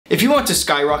If you want to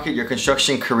skyrocket your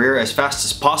construction career as fast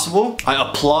as possible, I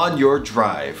applaud your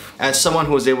drive. As someone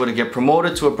who was able to get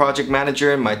promoted to a project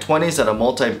manager in my 20s at a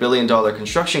multi-billion-dollar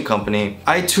construction company,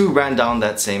 I too ran down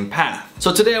that same path.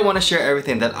 So today I want to share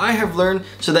everything that I have learned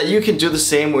so that you can do the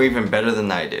same or even better than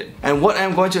I did. And what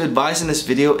I'm going to advise in this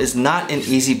video is not an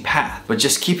easy path, but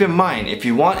just keep in mind, if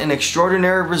you want an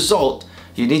extraordinary result,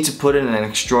 you need to put in an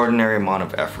extraordinary amount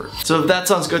of effort. So if that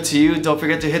sounds good to you, don't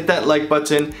forget to hit that like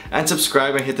button and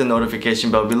subscribe and hit the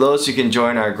notification bell below so you can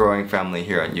join our growing family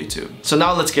here on YouTube. So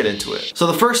now let's get into it. So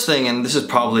the first thing, and this is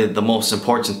probably the most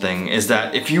important thing, is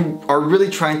that if you are really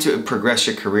trying to progress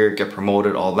your career, get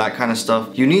promoted, all that kind of stuff,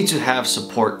 you need to have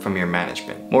support from your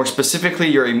management. More specifically,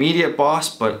 your immediate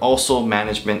boss, but also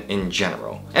management in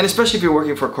general. And especially if you're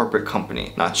working for a corporate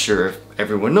company. Not sure if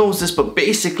everyone knows this, but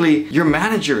basically your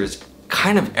manager is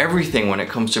kind of everything when it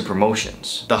comes to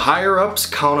promotions. The higher ups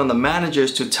count on the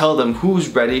managers to tell them who's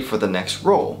ready for the next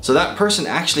role. So that person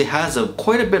actually has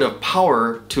quite a bit of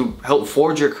power to help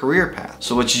forge your career path.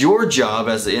 So it's your job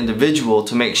as the individual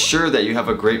to make sure that you have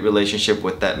a great relationship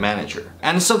with that manager.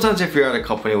 And sometimes if you're at a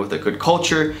company with a good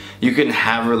culture, you can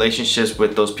have relationships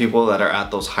with those people that are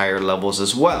at those higher levels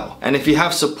as well. And if you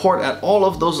have support at all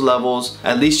of those levels,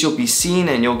 at least you'll be seen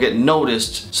and you'll get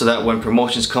noticed so that when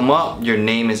promotions come up, your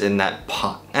name is in that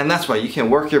pot. And that's why you can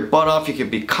work your butt off, you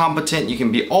can be competent, you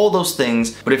can be all those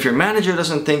things, but if your manager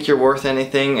doesn't think you're worth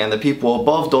anything and the people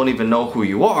above don't even know who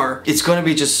you are, it's going to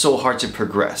be just so hard to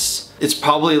progress. It's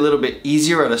probably a little bit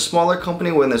easier at a smaller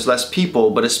company when there's less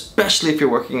people, but especially if you're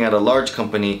working at a large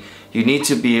company, you need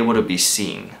to be able to be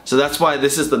seen. So that's why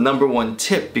this is the #1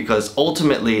 tip, because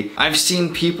ultimately I've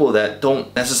seen people that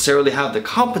don't necessarily have the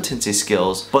competency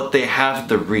skills, but they have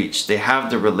the reach, they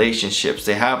have the relationships,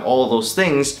 they have all those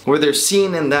things where they're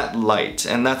seen in that light,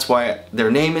 and that's why their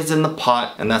name is in the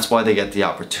pot, and that's why they get the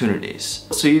opportunities.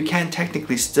 So you can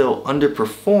technically still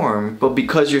underperform, but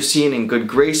because you're seen in good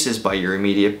graces by your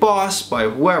immediate boss, by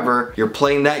whoever, you're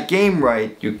playing that game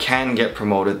right, you can get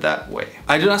promoted that way.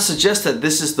 I do not suggest that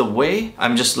this is the way.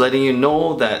 I'm just letting you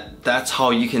know that that's how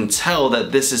you can tell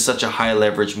that this is such a high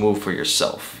leverage move for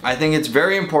yourself. I think it's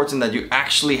very important that you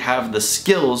actually have the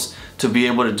skills to be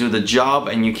able to do the job,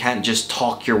 and you can't just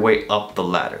talk your way up the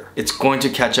ladder. It's going to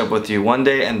catch up with you one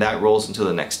day, and that rolls into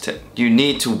the next tip. You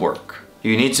need to work.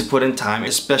 You need to put in time,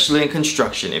 especially in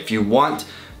construction. If you want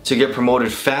to get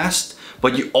promoted fast,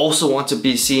 but you also want to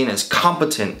be seen as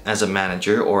competent as a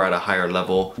manager or at a higher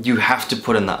level, you have to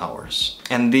put in the hours.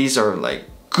 And these are like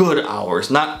good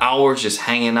hours, not hours just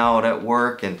hanging out at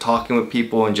work and talking with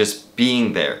people and just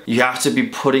being there. You have to be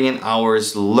putting in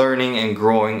hours, learning and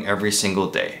growing every single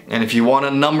day. And if you want a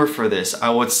number for this, I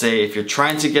would say if you're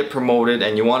trying to get promoted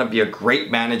and you want to be a great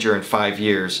manager in 5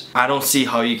 years, I don't see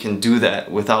how you can do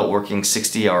that without working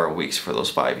 60-hour weeks for those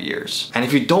 5 years. And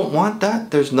if you don't want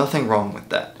that, there's nothing wrong with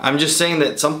that. I'm just saying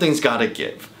that something's gotta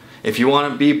give. If you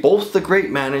want to be both the great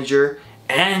manager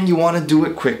and you want to do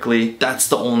it quickly, that's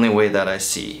the only way that I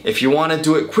see. If you want to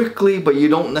do it quickly but you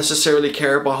don't necessarily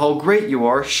care about how great you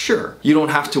are, sure, you don't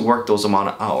have to work those amount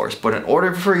of hours, but in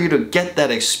order for you to get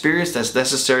that experience that's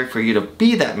necessary for you to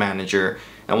be that manager,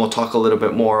 and we'll talk a little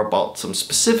bit more about some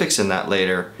specifics in that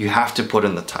later, you have to put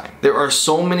in the time. There are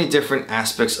so many different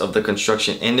aspects of the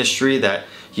construction industry that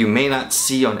you may not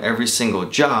see on every single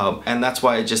job, and that's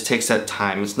why it just takes that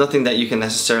time. It's nothing that you can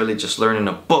necessarily just learn in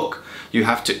a book. You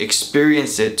have to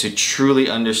experience it to truly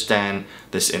understand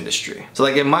this industry. So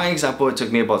like in my example, it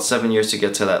took me about 7 years to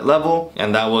get to that level,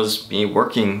 and that was me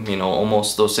working, you know,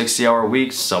 almost those 60-hour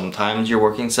weeks. Sometimes you're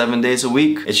working 7 days a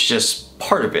week. It's just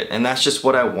part of it, and that's just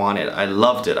what I wanted. I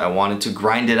loved it. I wanted to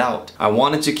grind it out. I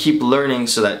wanted to keep learning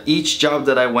so that each job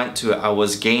that I went to, I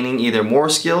was gaining either more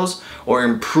skills or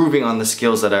improving on the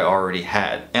skills that I already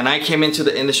had. And I came into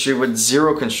the industry with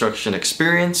 0 construction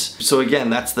experience. So again,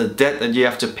 that's the debt that you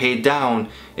have to pay down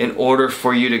in order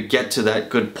for you to get to that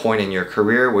good point in your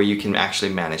career where you can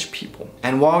actually manage people.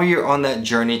 And while you're on that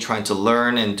journey trying to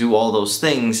learn and do all those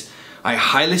things, I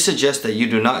highly suggest that you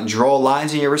do not draw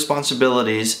lines in your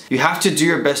responsibilities. You have to do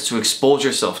your best to expose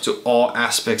yourself to all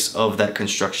aspects of that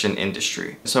construction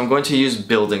industry. So I'm going to use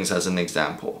buildings as an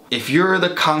example. If you're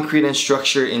the concrete and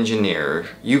structure engineer,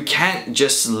 you can't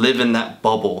just live in that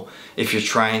bubble if you're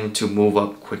trying to move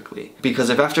up quickly. Because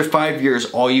if after 5 years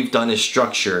all you've done is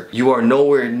structure, you are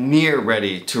nowhere near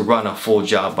ready to run a full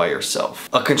job by yourself.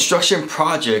 A construction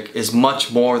project is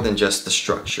much more than just the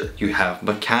structure. You have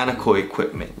mechanical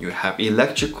equipment, you have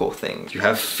electrical things, you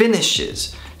have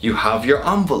finishes, you have your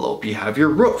envelope, you have your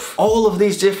roof. All of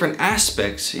these different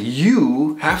aspects,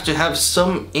 you have to have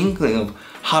some inkling of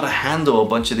how to handle a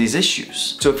bunch of these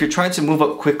issues. So if you're trying to move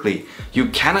up quickly, you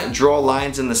cannot draw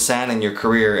lines in the sand in your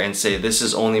career and say this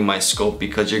is only my scope,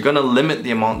 because you're gonna limit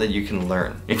the amount that you can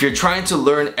learn. If you're trying to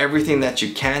learn everything that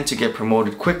you can to get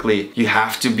promoted quickly, you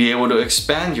have to be able to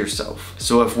expand yourself.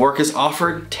 So if work is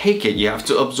offered, take it. You have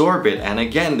to absorb it. And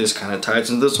again, this kind of ties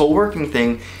into this whole working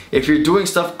thing. If you're doing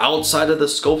stuff outside of the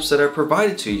scopes that are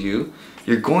provided to you,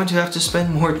 you're going to have to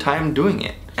spend more time doing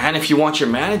it. And if you want your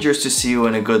managers to see you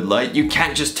in a good light, you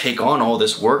can't just take on all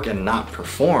this work and not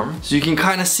perform. So you can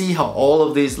kind of see how all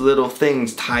of these little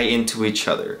things tie into each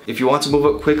other. If you want to move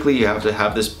up quickly, you have to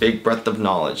have this big breadth of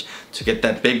knowledge. To get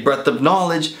that big breadth of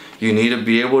knowledge, you need to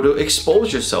be able to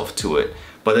expose yourself to it.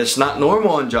 But it's not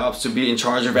normal on jobs to be in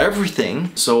charge of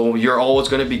everything, so you're always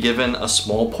going to be given a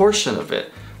small portion of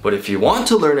it. But if you want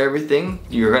to learn everything,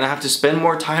 you're gonna have to spend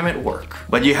more time at work.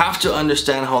 But you have to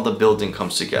understand how the building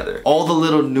comes together. All the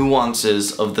little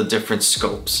nuances of the different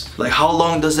scopes. Like, how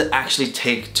long does it actually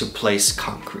take to place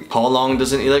concrete? How long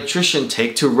does an electrician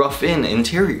take to rough in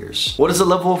interiors? What is the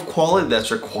level of quality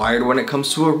that's required when it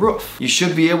comes to a roof? You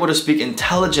should be able to speak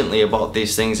intelligently about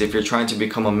these things if you're trying to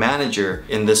become a manager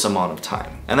in this amount of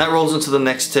time. And that rolls into the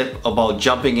next tip about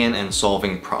jumping in and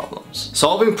solving problems.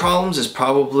 Solving problems is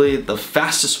probably the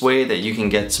fastest way that you can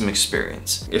get some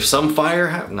experience. If some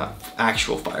fire, not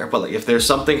actual fire, but like if there's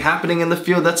something happening in the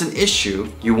field that's an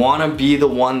issue, you want to be the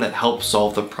one that helps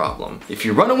solve the problem. If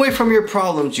you run away from your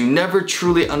problems, you never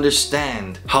truly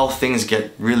understand how things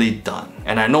get really done.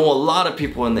 And I know a lot of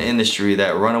people in the industry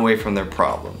that run away from their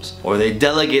problems, or they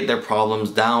delegate their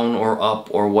problems down or up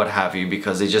or what have you,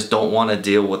 because they just don't want to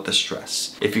deal with the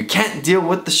stress. If you can't deal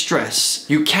with the stress,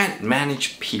 you can't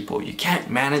manage people, you can't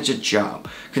manage a job.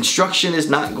 Construction is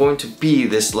not going to be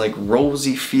this like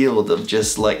rosy field of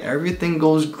just like everything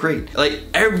goes great. Like,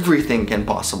 everything can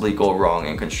possibly go wrong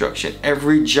in construction.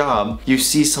 Every job you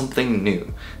see something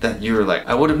new that you're like,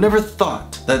 I would have never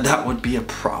thought that that would be a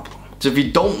problem. So if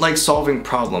you don't like solving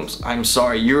problems, I'm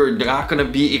sorry, you're not gonna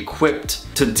be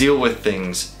equipped to deal with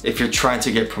things if you're trying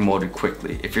to get promoted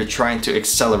quickly, if you're trying to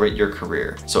accelerate your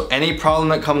career. So any problem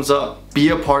that comes up, be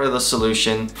a part of the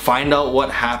solution, find out what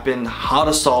happened, how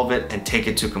to solve it, and take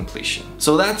it to completion.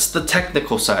 So that's the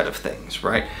technical side of things,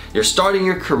 right? You're starting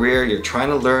your career, you're trying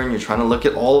to learn, you're trying to look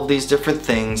at all of these different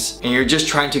things, and you're just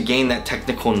trying to gain that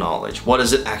technical knowledge. What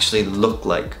does it actually look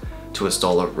like to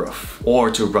install a roof,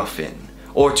 or to rough in,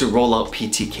 or to roll out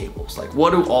PT cables? Like, what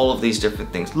do all of these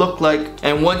different things look like?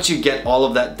 And once you get all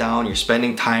of that down, you're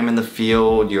spending time in the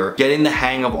field, you're getting the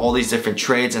hang of all these different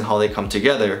trades and how they come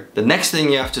together, the next thing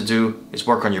you have to do is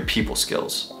work on your people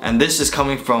skills. And this is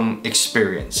coming from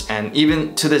experience. And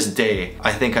even to this day,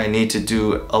 I think I need to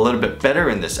do a little bit better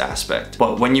in this aspect.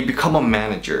 But when you become a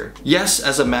manager, yes,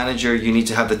 as a manager, you need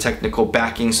to have the technical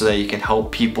backing so that you can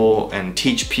help people and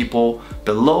teach people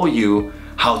below you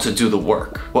how to do the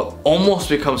work. What almost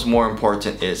becomes more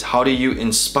important is, how do you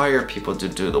inspire people to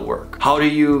do the work? How do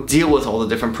you deal with all the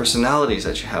different personalities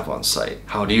that you have on site?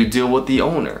 How do you deal with the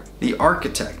owner, the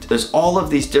architect? There's all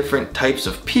of these different types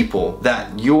of people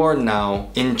that you are now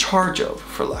in charge of,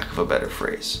 for lack of a better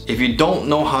phrase. If you don't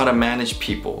know how to manage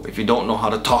people, if you don't know how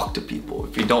to talk to people,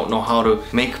 if you don't know how to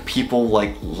make people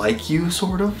like you,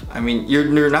 sort of, I mean,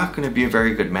 you're not going to be a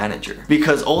very good manager.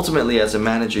 Because ultimately, as a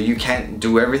manager, you can't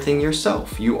do everything yourself.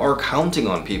 You are counting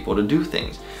on people to do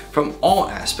things from all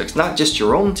aspects, not just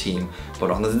your own team, but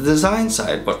on the design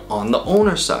side, but on the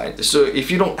owner side. So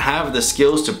if you don't have the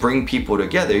skills to bring people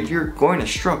together, you're going to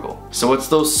struggle. So it's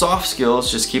those soft skills,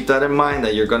 just keep that in mind,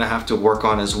 that you're going to have to work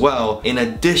on as well, in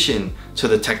addition to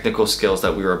the technical skills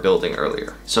that we were building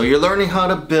earlier. So you're learning how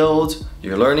to build,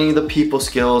 you're learning the people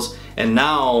skills, and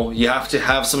now you have to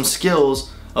have some skills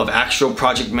of actual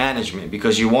project management,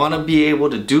 because you want to be able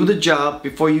to do the job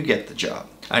before you get the job.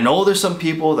 I know there's some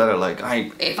people that are like,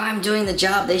 if I'm doing the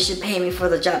job, they should pay me for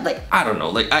the job. Like, I don't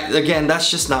know, again,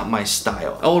 that's just not my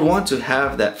style. I would want to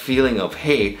have that feeling of,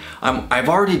 hey, I've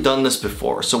already done this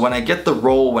before, so when I get the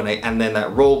role, and then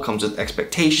that role comes with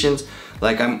expectations,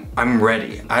 like I'm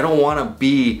ready. I don't want to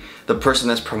be the person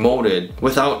that's promoted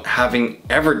without having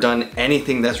ever done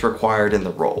anything that's required in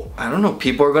the role. I don't know,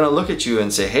 people are gonna look at you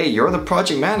and say, hey, you're the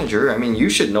project manager, I mean, you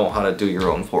should know how to do your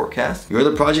own forecast. You're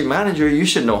the project manager, you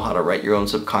should know how to write your own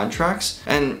subcontracts.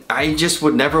 And I just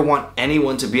would never want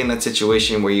anyone to be in that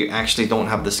situation where you actually don't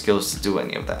have the skills to do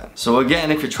any of that. So again,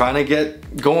 if you're trying to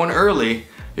get going early,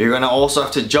 you're gonna also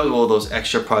have to juggle those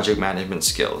extra project management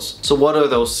skills. So what are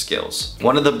those skills?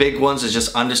 One of the big ones is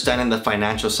just understanding the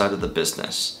financial side of the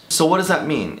business. So what does that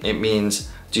mean? It means,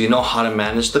 do you know how to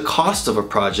manage the cost of a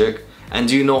project And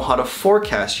do you know how to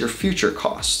forecast your future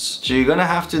costs? So you're gonna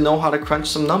have to know how to crunch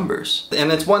some numbers.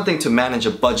 And it's one thing to manage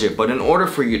a budget, but in order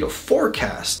for you to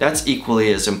forecast, that's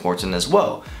equally as important as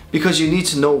well, because you need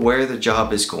to know where the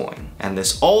job is going. And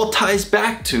this all ties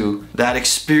back to that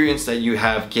experience that you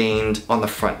have gained on the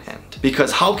front end.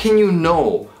 Because how can you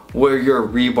know where your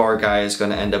rebar guy is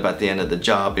going to end up at the end of the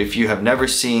job if you have never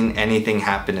seen anything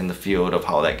happen in the field of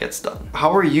how that gets done?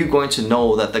 How are you going to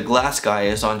know that the glass guy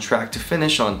is on track to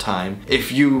finish on time if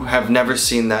you have never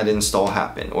seen that install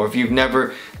happen, or if you've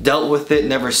never dealt with it,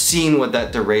 never seen what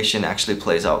that duration actually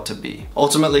plays out to be?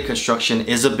 Ultimately, construction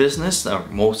is a business. Now,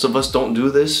 most of us don't do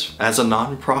this as a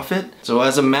non-profit. So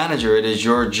as a manager, it is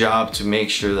your job to make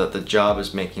sure that the job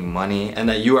is making money and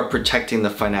that you are protecting the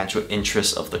financial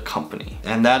interests of the company.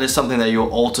 And that is something that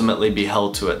you'll ultimately be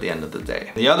held to at the end of the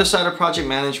day. The other side of project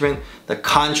management, the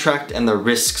contract and the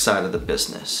risk side of the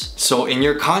business. So in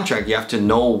your contract, you have to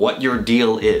know what your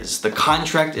deal is. The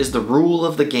contract is the rule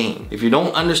of the game. If you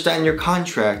don't understand your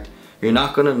contract, you're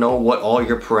not gonna know what all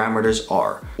your parameters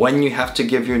are, when you have to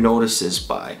give your notices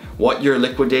by, what your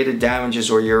liquidated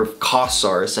damages or your costs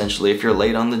are essentially if you're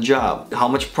late on the job, how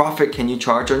much profit can you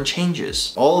charge on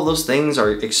changes. All of those things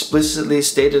are explicitly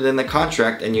stated in the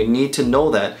contract, and you need to know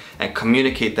that and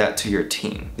communicate that to your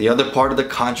team. The other part of the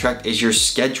contract is your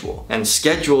schedule, and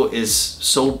schedule is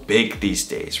so big these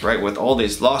days, right? With all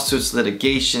these lawsuits,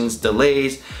 litigations,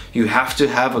 delays, you have to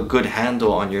have a good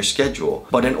handle on your schedule.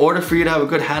 But in order for you to have a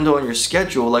good handle on your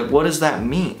schedule, like, what does that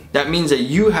mean? That means that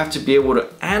you have to be able to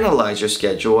analyze your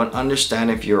schedule and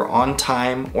understand if you're on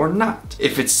time or not,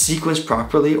 if it's sequenced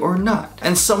properly or not.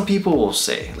 And some people will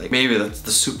say, like, maybe that's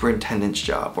the superintendent's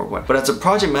job or what. But as a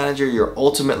project manager, you're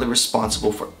ultimately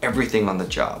responsible for everything on the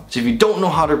job. So if you don't know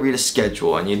how to read a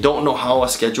schedule, and you don't know how a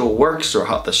schedule works, or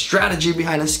how the strategy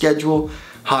behind a schedule,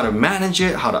 how to manage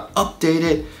it, how to update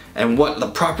it, and what the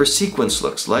proper sequence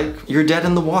looks like, you're dead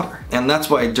in the water. And that's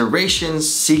why durations,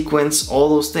 sequence, all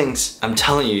those things, I'm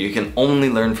telling you, you can only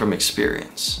learn from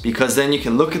experience. Because then you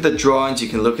can look at the drawings, you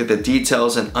can look at the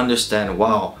details and understand,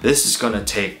 wow, this is gonna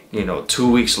take, 2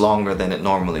 weeks longer than it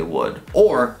normally would.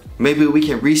 Or maybe we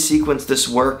can resequence this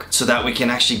work so that we can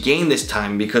actually gain this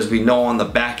time because we know on the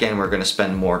back end we're gonna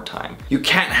spend more time. You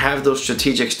can't have those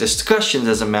strategic discussions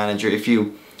as a manager if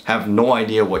you have no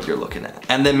idea what you're looking at.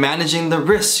 And then managing the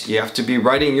risk, you have to be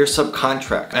writing your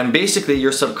subcontract. And basically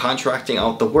you're subcontracting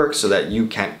out the work so that you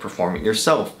can't perform it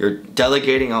yourself. You're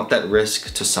delegating out that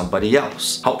risk to somebody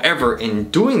else. However,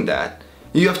 in doing that,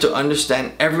 you have to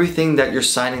understand everything that you're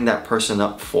signing that person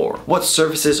up for. What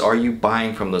services are you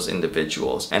buying from those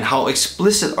individuals? And how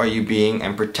explicit are you being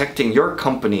and protecting your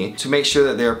company to make sure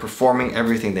that they are performing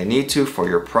everything they need to for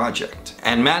your project?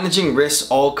 And managing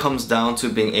risks all comes down to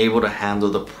being able to handle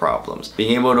the problems,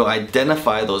 being able to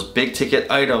identify those big ticket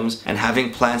items and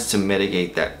having plans to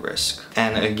mitigate that risk.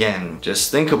 And again,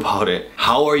 just think about it.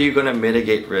 How are you going to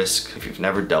mitigate risk if you've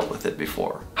never dealt with it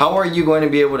before? How are you going to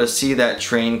be able to see that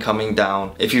train coming down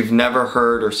if you've never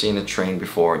heard or seen a train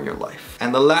before in your life?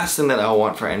 And the last thing that I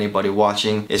want for anybody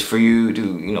watching is for you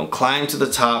to, climb to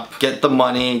the top, get the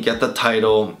money, get the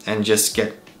title, and just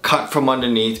get cut from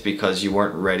underneath because you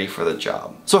weren't ready for the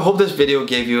job. So I hope this video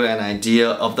gave you an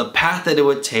idea of the path that it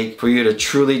would take for you to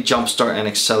truly jumpstart and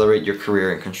accelerate your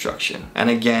career in construction. And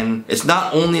again, it's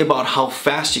not only about how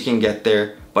fast you can get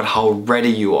there, but how ready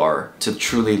you are to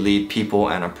truly lead people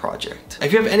and a project.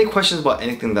 If you have any questions about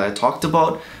anything that I talked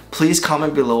about, please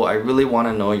comment below. I really want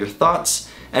to know your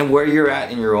thoughts and where you're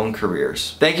at in your own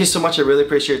careers. Thank you so much. I really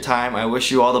appreciate your time. I wish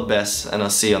you all the best, and I'll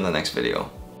see you on the next video.